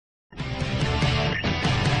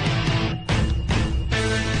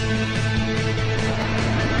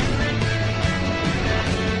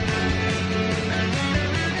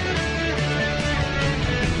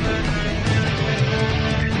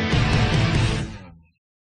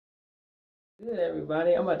Good,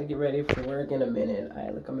 everybody. I'm about to get ready for work in a minute.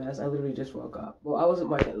 I look a mess. I literally just woke up. Well, I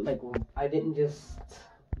wasn't like I didn't just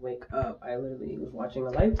wake up. I literally was watching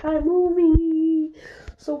a Lifetime movie.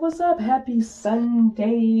 So what's up? Happy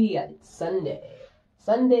Sunday. It's Sunday.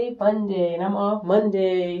 Sunday fun day, and I'm off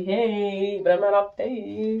Monday. Hey, but I'm not off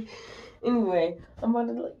today. Anyway, I'm about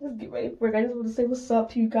to just get ready for work. I just want to say what's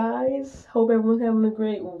up to you guys. Hope everyone's having a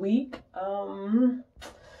great week.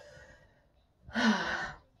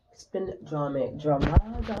 It's been drama. A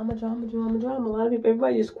lot of people,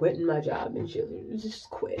 everybody just quitting my job and shit. Just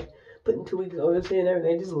quit. Putting 2 weeks notice in and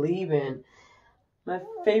everything, just leaving. My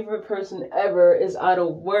favorite person ever is out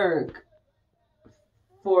of work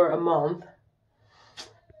for a month.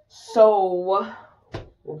 So,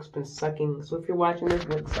 work's been sucking. So if you're watching this,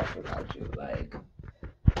 work sucks without you. Like,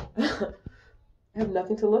 I have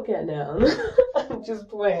nothing to look at now. I'm just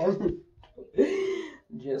playing.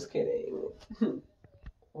 Just kidding.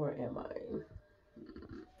 Or am I?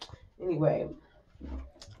 Anyway,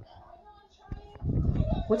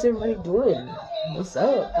 what's everybody doing? What's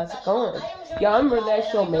up? How's it going? Y'all remember that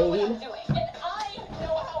show Made?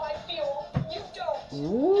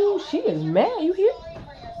 Ooh, she is mad. You hear?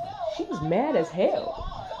 She's mad as hell.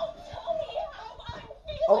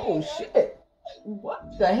 Oh shit!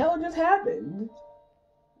 What the hell just happened?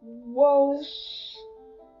 Whoa.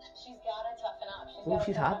 Ooh,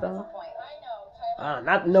 she's hot though.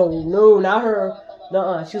 Not her.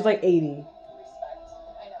 Nuh-uh, she was like 80.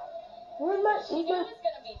 Where's my?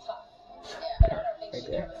 Right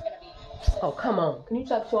there. Oh, come on. Can you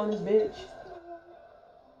stop showing this bitch?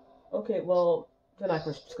 Okay, well, then I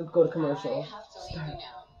can just go to commercial.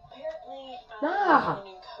 Nah.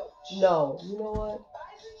 No. You know what?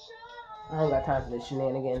 I don't got time for this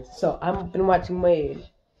shenanigans. So, I've been watching Made.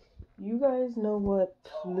 You guys know what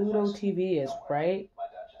Pluto TV is, right?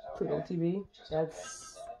 Pluto TV.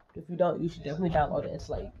 That's, if you don't, you should definitely download it. It's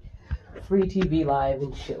like free TV live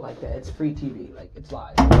and shit like that. It's free TV, like it's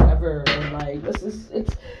live, whatever. And like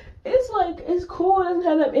it's cool. It doesn't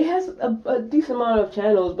have that. It has a decent amount of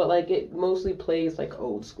channels, but like it mostly plays like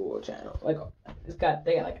old school channel. Like they got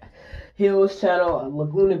like Hills channel,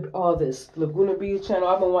 Laguna Beach channel.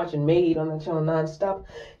 I've been watching Made on that channel nonstop.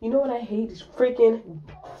 You know what I hate? Is freaking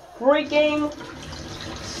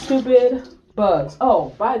stupid bugs.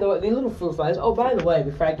 Oh, by the way, the little fruit flies. Oh, by the way,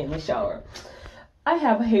 before I get in the shower, I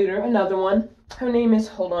have a hater, another one. Her name is,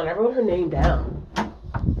 hold on, I wrote her name down.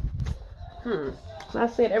 I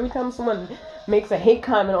said every time someone makes a hate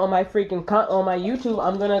comment on my on my YouTube,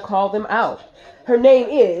 I'm gonna call them out. Her name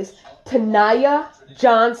is Tanaya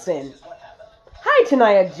Johnson. Hi,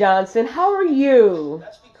 Tanaya Johnson. How are you?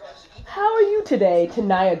 How are you today,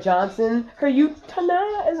 Tanaya Johnson?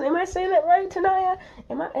 Tanaya? Am I saying that right, Tanaya?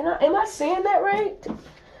 Am I saying that right?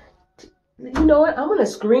 You know what? I'm gonna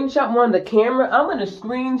screenshot one of the camera. I'm gonna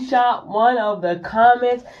screenshot one of the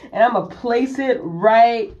comments, and I'm gonna place it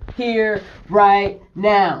right here, right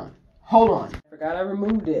now. Hold on. I forgot I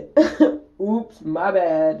removed it. Oops, my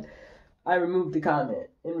bad. I removed the comment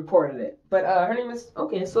and reported it. But her name is,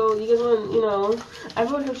 okay, so you guys want, I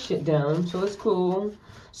wrote her shit down, so it's cool.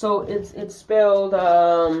 So it's spelled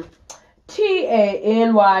Tanya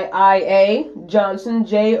Johnson,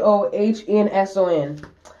 Johnson.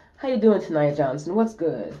 How you doing tonight, Johnson? What's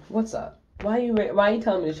good? What's up? Why are you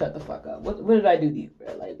telling me to shut the fuck up? What did I do to you?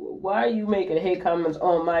 Like, why are you making hate comments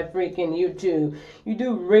on my freaking YouTube? You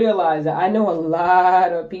do realize that I know a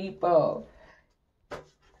lot of people.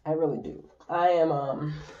 I really do. I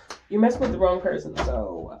am you're messing with the wrong person.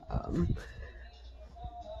 So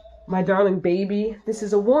my darling baby, this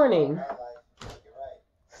is a warning.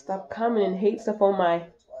 Stop commenting hate stuff on my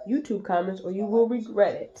YouTube comments, or you will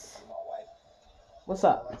regret it. What's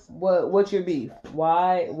up? What's your beef?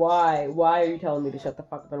 Why are you telling me to shut the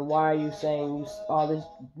fuck up? And why are you saying all this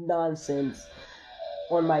nonsense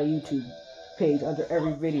on my YouTube page under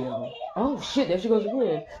every video? Oh shit, there she goes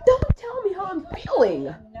again. Don't tell me how I'm feeling.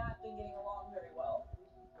 I've not been getting along very well.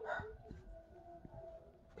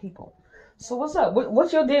 People. So what's up?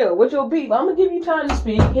 What's your deal? What's your beef? I'm gonna give you time to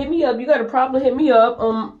speak. Hit me up. You got a problem? Hit me up.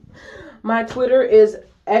 My Twitter is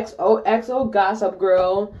XO Gossip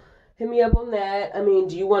Girl. Hit me up on that. I mean,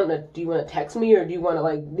 do you want to text me, or do you want to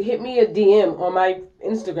like hit me a DM on my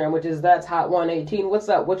Instagram, which is that's hot118. What's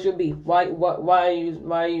up? What's your beef? Why are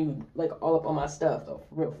you like all up on my stuff though?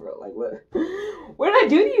 For real. Like what? What did I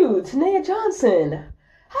do to you, Tanaya Johnson?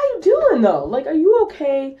 How you doing though? Like, are you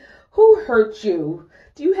okay? Who hurt you?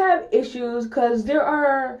 Do you have issues? Because there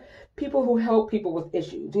are people who help people with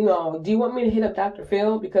issues. Do you want me to hit up Dr.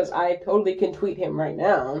 Phil? Because I totally can tweet him right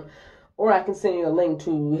now. Or I can send you a link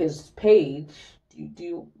to his page.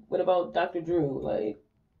 What about Dr. Drew? Like,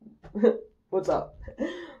 What's up?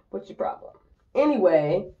 What's your problem?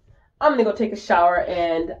 Anyway, I'm gonna go take a shower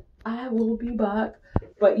and I will be back.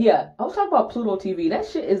 But yeah, I was talking about Pluto TV. That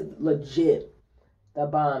shit is legit. The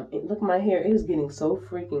bomb. Look, my hair is getting so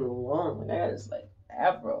freaking long. Like, I got this like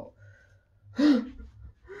afro. Look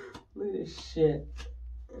at this shit.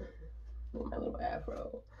 Look at my little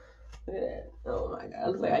afro. Look at that. Oh my god. It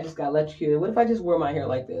looks like I just got electrocuted. What if I just wore my hair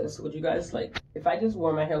like this? Would you guys like, if I just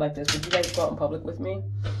wore my hair like this, would you guys go out in public with me?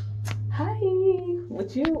 Hi.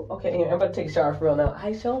 Would you? Okay, anyway, I'm about to take a shower for real now.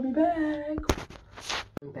 I shall be back.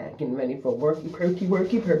 I'm back getting ready for worky, perky.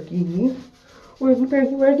 Worky, perky,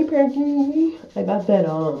 perky. I got that,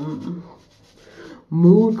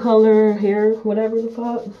 mood color hair, whatever the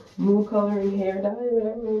fuck. Mood coloring hair dye,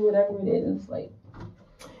 whatever it is. Like,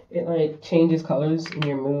 it like changes colors in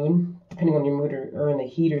your mood, depending on your mood or in the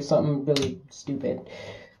heat or something really stupid.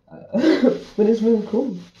 But it's really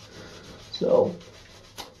cool. So,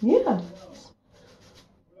 yeah.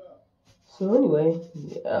 So anyway,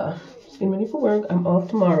 yeah. Just getting ready for work. I'm off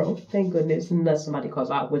tomorrow. Thank goodness. Unless somebody calls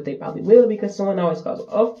off, which they probably will because someone always calls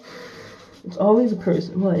off. It's always a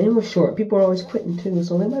person. Well, and we're short. People are always quitting too.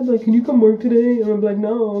 So they might be like, can you come work today? And I'm like,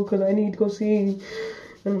 no, because I need to go see.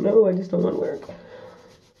 I don't know. I just don't want to work.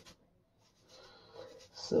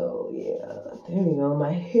 So, yeah. There we go.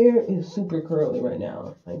 My hair is super curly right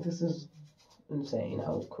now. Like, this is insane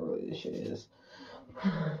how curly this shit is.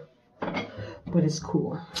 But it's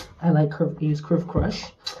cool. I like use Curve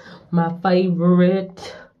Crush. My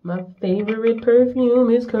favorite perfume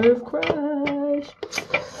is Curve Crush.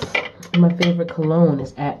 And my favorite cologne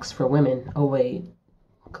is Axe for women. Oh wait,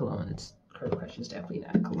 cologne. It's Curve Crush is definitely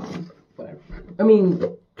not cologne. Whatever. I mean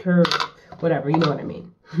Curve. Whatever. You know what I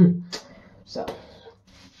mean. So,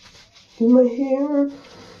 do my hair,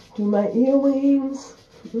 do my earrings,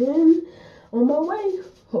 and on my way.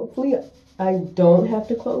 Hopefully, I don't have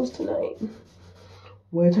to close tonight,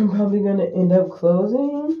 which I'm probably gonna end up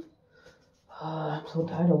closing. I'm so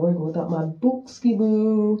tired of working without my bookski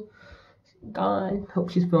boo. Gone. Hope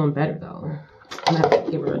she's feeling better though. I'm gonna have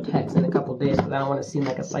to give her a text in a couple days because I don't want to seem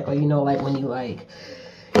like a psycho. You know, like when you like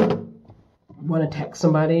want to text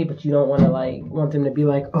somebody, but you don't want to like want them to be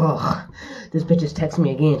like, oh, this bitch is texting me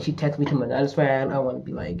again. She texts me too much. That's why I want to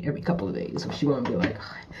be like every couple of days. So she want to be like,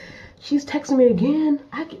 she's texting me again.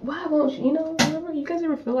 Why won't she? You know, whatever. You guys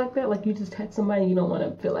ever feel like that? Like you just text somebody, you don't want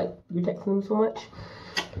to feel like you're texting them so much.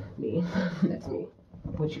 Me, that's me.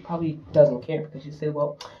 But she probably doesn't care because she said,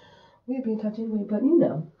 well, we'll be in touch anyway. But you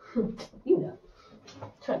know,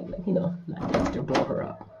 trying to like, not text her, blow her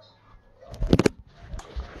up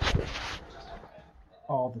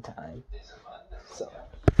all the time. So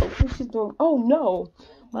hopefully she's doing. Oh no,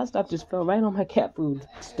 my stuff just fell right on my cat food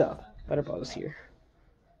stuff. Butterball is here.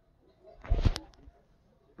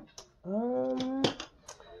 So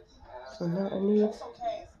now I need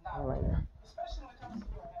eyeliner.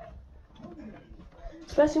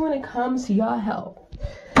 Especially when it comes to your health.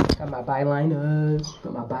 Got my byliners.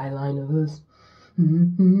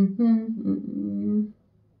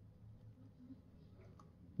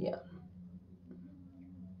 Yeah.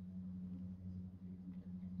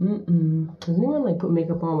 Does anyone like put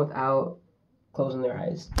makeup on without closing their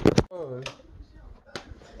eyes?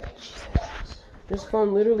 This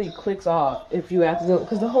phone literally clicks off if you accidentally,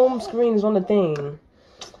 because the home screen is on the thing.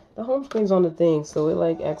 The home screen's on the thing, so it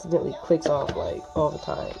like accidentally clicks off like all the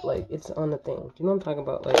time. Like it's on the thing. Do you know what I'm talking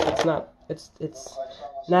about? Like it's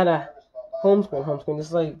not a home screen.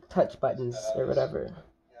 It's like touch buttons or whatever.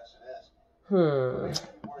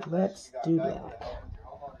 Let's do that.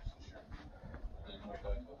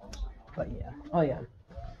 But yeah. Oh yeah.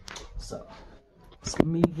 So it's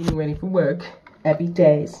me getting ready for work. Happy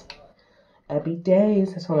days. Happy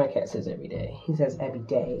days. That's what my cat says every day. He says happy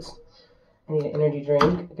days. I need an energy drink.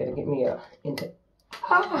 I gotta get me I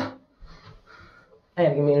gotta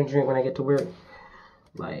get me an energy drink when I get to work.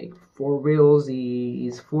 Like, for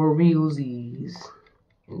realsies.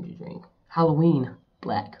 Energy drink. Halloween.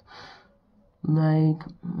 Black. Like,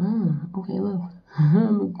 okay, look.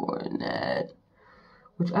 I'm recording that.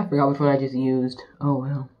 Which, I forgot which one I just used. Oh,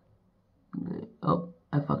 well. Oh,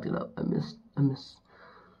 I fucked it up. I missed.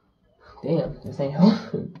 Damn, this ain't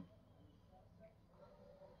helping.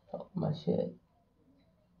 Oh, my shit.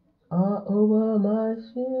 Over my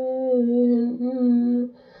shit.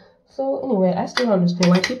 So anyway, I still don't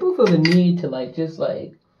understand why people feel the need to like just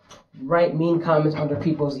like write mean comments under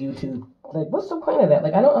people's YouTube. Like, what's the point of that?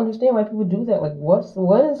 Like, I don't understand why people do that. Like, what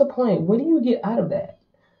is the point? What do you get out of that?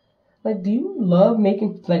 Like, do you love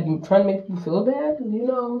making, like, you trying to make people feel bad? You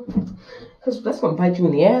know, because that's going to bite you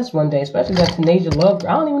in the ass one day, especially that Tanasia Love.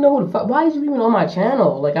 I don't even know who the fuck, why is you even on my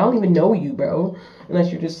channel? Like, I don't even know you, bro,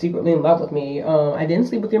 unless you're just secretly in love with me. I didn't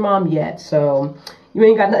sleep with your mom yet, so you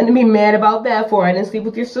ain't got nothing to be mad about that for. I didn't sleep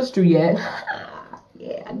with your sister yet.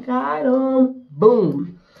 Yeah, I got him.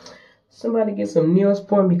 Boom. Somebody get some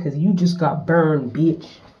Neosporin because you just got burned, bitch.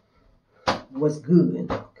 What's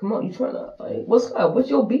good? Come on, you trying to, like, what's up? What's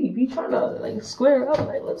your beef? You trying to, like, square up?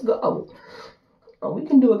 Like, let's go. Oh, we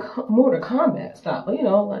can do a Mortal Kombat style. You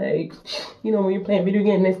know, like, you know, when you're playing video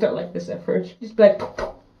games, they start like this at first. You just be like,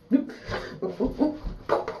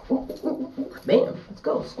 bam, let's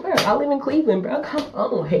go. Square. I live in Cleveland, bro. Come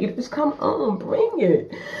on, haters. Come on, bring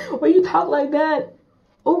it. When you talk like that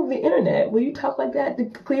over the internet, when you talk like that to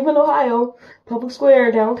Cleveland, Ohio, public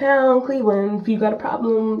square, downtown Cleveland, if you got a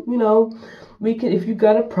problem, you know, we can, if you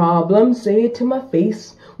got a problem, say it to my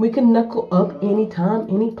face. We can knuckle up anytime,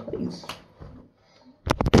 any place.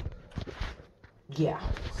 Yeah,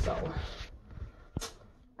 so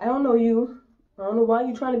I don't know you. I don't know why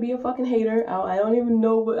you trying to be a fucking hater. I don't even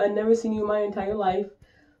know, but I never seen you in my entire life.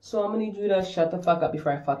 So I'm gonna need you to shut the fuck up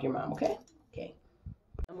before I fuck your mom, okay? Okay.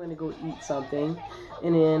 I'm gonna go eat something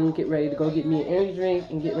and then get ready to go get me an energy drink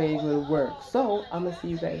and get ready to go to work. So I'm gonna see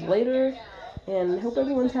you guys later. And I hope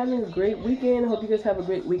everyone's having a great weekend. I hope you guys have a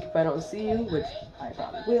great week if I don't see you, which I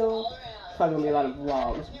probably will. It's probably gonna be a lot of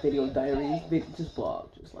vlogs, video diaries, just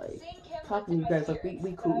vlogs, just like talking to you guys like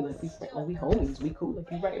we cool, like we homies, we cool.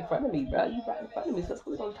 Like you right in front of me, bro. You right in front of me. So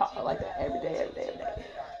we're gonna talk like that every day.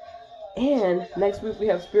 And next week we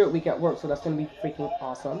have Spirit Week at work, so that's gonna be freaking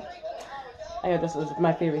awesome. I know this is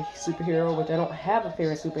my favorite superhero, which I don't have a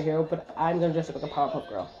favorite superhero, but I'm gonna dress up like a Powerpuff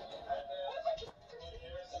Girl.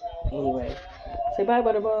 Anyway, say bye,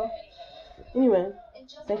 Butterball. Anyway,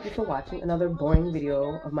 thank you for watching another boring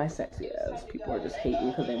video of my sexy ass. People are just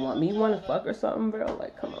hating because they want me to fuck or something, bro.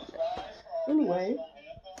 Like, come on, man. Anyway,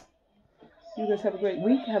 you guys have a great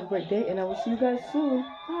week, have a great day, and I will see you guys soon.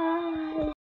 Bye.